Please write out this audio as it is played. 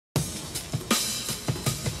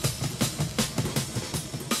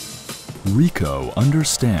Ricoh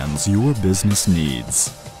understands your business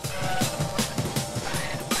needs.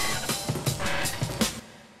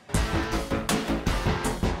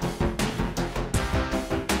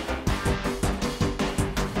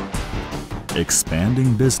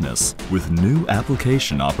 Expanding business with new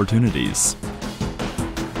application opportunities.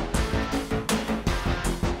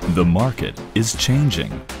 The market is changing.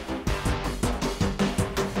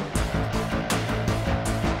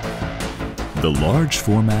 The large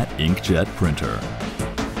format inkjet printer.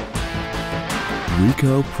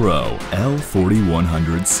 Ricoh Pro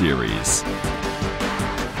L4100 series.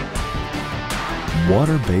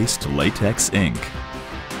 Water-based latex ink.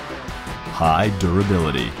 High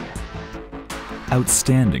durability.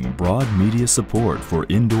 Outstanding broad media support for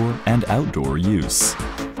indoor and outdoor use.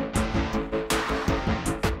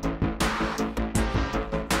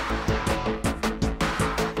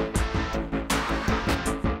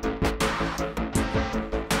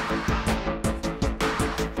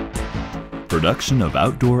 Production of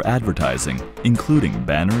outdoor advertising, including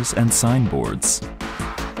banners and signboards.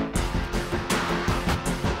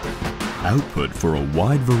 Output for a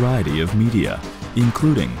wide variety of media,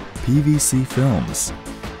 including PVC films,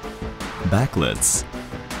 backlits,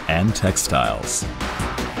 and textiles.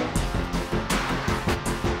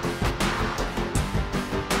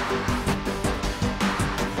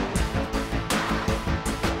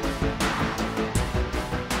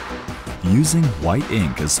 Using white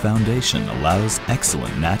ink as foundation allows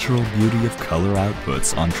excellent natural beauty of color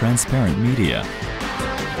outputs on transparent media.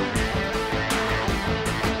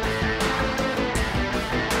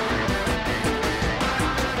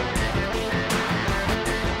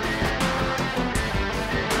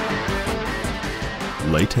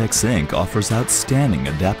 Latex ink offers outstanding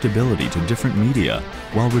adaptability to different media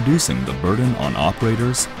while reducing the burden on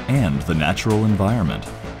operators and the natural environment.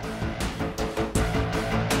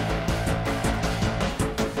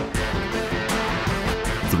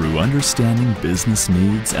 Through understanding business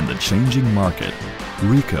needs and the changing market,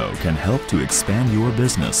 Ricoh can help to expand your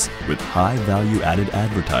business with high value-added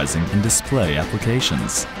advertising and display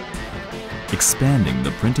applications. Expanding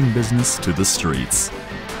the printing business to the streets.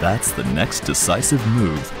 That's the next decisive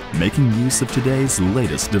move, making use of today's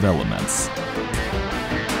latest developments.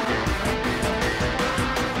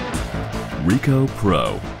 Ricoh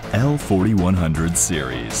Pro L4100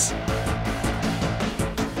 series.